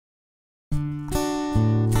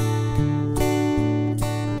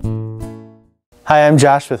Hi, I'm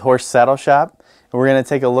Josh with Horse Saddle Shop, and we're going to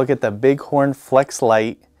take a look at the Bighorn Flex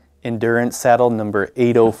Lite Endurance Saddle number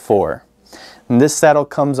 804. And this saddle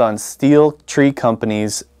comes on Steel Tree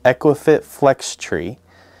Company's EquiFit Flex Tree.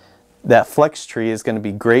 That Flex Tree is going to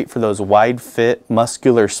be great for those wide fit,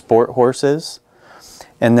 muscular sport horses.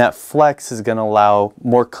 And that Flex is going to allow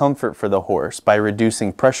more comfort for the horse by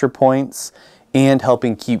reducing pressure points and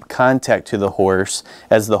helping keep contact to the horse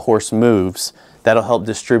as the horse moves. That'll help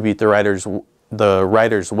distribute the rider's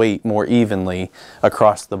weight more evenly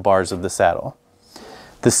across the bars of the saddle.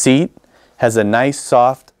 The seat has a nice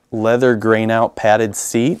soft leather grainout padded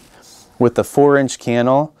seat with a 4-inch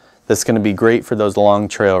cantle that's going to be great for those long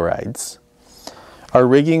trail rides. Our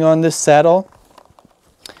rigging on this saddle,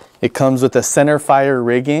 it comes with a center fire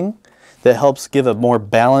rigging that helps give a more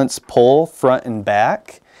balanced pull front and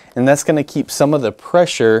back, and that's going to keep some of the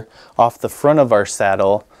pressure off the front of our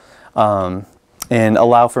saddle and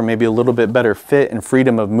allow for maybe a little bit better fit and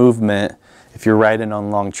freedom of movement. If you're riding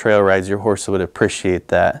on long trail rides, your horse would appreciate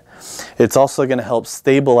that. It's also going to help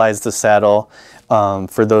stabilize the saddle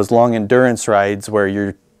for those long endurance rides where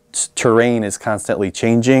your terrain is constantly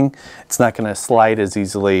changing. It's not going to slide as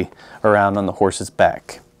easily around on the horse's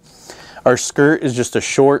back. Our skirt is just a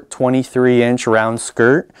short 23-inch round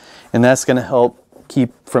skirt, and that's going to help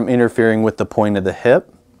keep from interfering with the point of the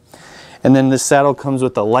hip. And then this saddle comes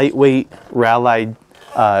with a lightweight rallied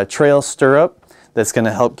trail stirrup that's going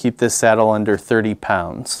to help keep this saddle under 30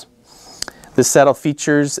 pounds. This saddle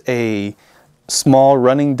features a small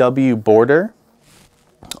running W border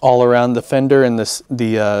all around the fender and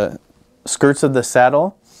the skirts of the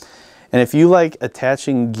saddle. And if you like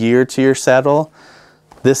attaching gear to your saddle,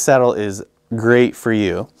 this saddle is great for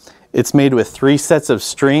you. It's made with 3 sets of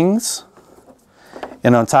strings,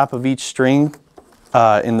 and on top of each string,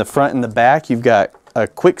 in the front and the back, you've got a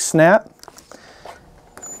quick snap.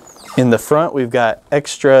 In the front, we've got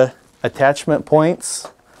extra attachment points,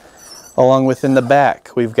 along with in the back,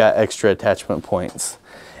 we've got extra attachment points.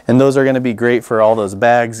 And those are going to be great for all those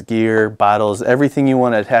bags, gear, bottles, everything you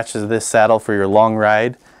want to attach to this saddle for your long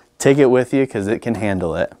ride. Take it with you because it can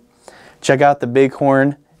handle it. Check out the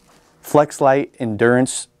Bighorn Flex Lite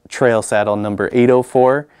Endurance Trail Saddle number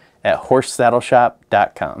 804 at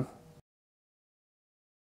horsesaddleshop.com.